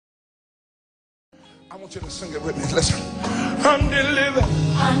I want you to sing it with me. Listen. I'm delivered.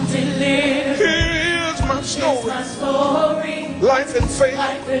 I'm delivered. Here is my story. Here's my story. Life and faith.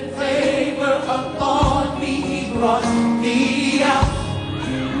 Life and favor upon me. He brought me out.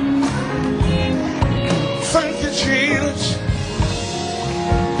 Thank you, Jesus.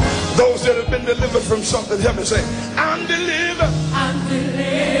 Those that have been delivered from something, help me say, I'm delivered. I'm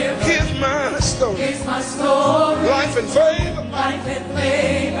delivered. Here's my story. Here's my story. Life and favor. Life and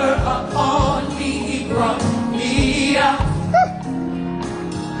favor upon me. He brought me out.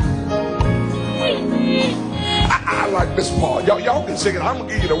 I like this part. Y'all can sing it. I'm gonna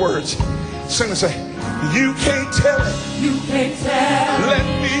give you the words. Sing and say, you can't tell it. You can't tell. Let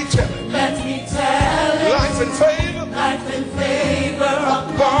me tell it. Let me tell it. Life and favor. Life and favor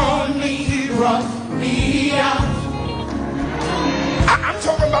upon me. He brought me out. I'm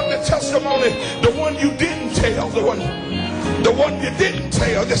talking about the testimony, the one you didn't tell, the one you didn't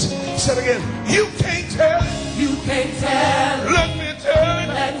tell. Just say it again. You can't tell it. You can't tell it. Let me tell it.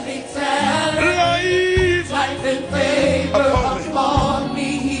 Let me tell it. Life and favor upon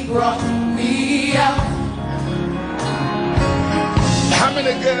me. He brought me out. How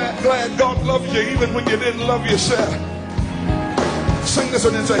many glad God loves you even when you didn't love yourself? Sing this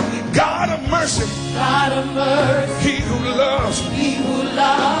one and say, God of mercy. God of mercy. He who loves me. He who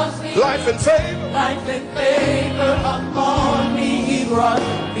loves me. Life and favor. Life and favor upon me. He brought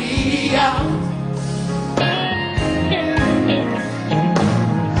me out.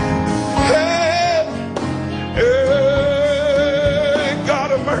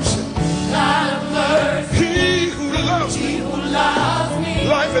 God of mercy. God of mercy. He who loves me. He who loves me.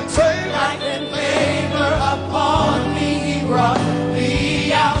 Life and favor. Life and favor upon me. He brought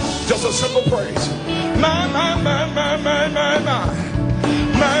me out. Just a simple praise. My, my, my, my, my, my, my.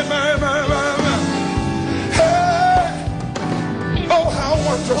 My, my, my, my, my. Hey. Oh, how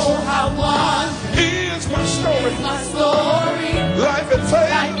wonderful. Oh, how wonderful. Is my story. My story. Life and favor.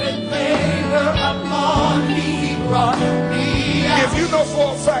 Life and favor upon me. He brought me out. If you know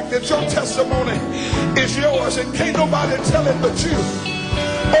for a fact that your testimony is yours and can't nobody tell it but you,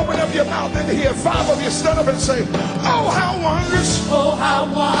 open up your mouth and hear 5 of you stand up and say, oh, how wondrous. Oh, how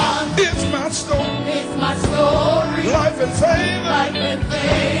wonderful. It's my story. It's my story. Life and favor. Life and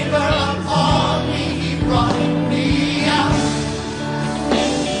favor upon me. He brought me out.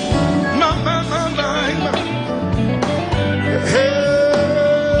 My, my, my, my, my. Hey.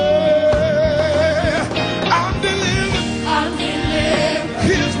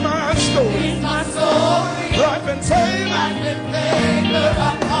 Life and favor. Life and favor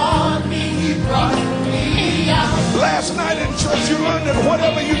upon me. He brought me out. Last night in church you learned that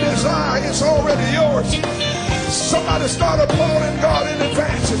whatever you desire is already yours. Somebody start applauding God in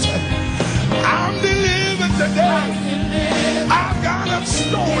advance and say, I'm delivered today. I've got a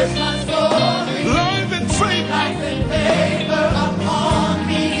story. Life and favor. Life and favor upon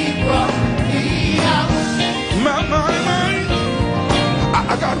me. He brought me out. My.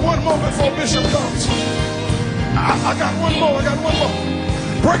 I got one more before Bishop comes. I got one more.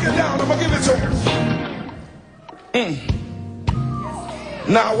 Break it down. I'm going to give it to you.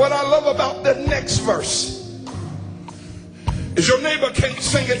 Now, what I love about the next verse is your neighbor can't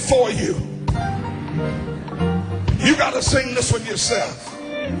sing it for you. You got to sing this one yourself.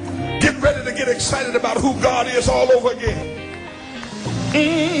 Get ready to get excited about who God is all over again.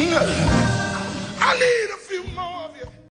 I need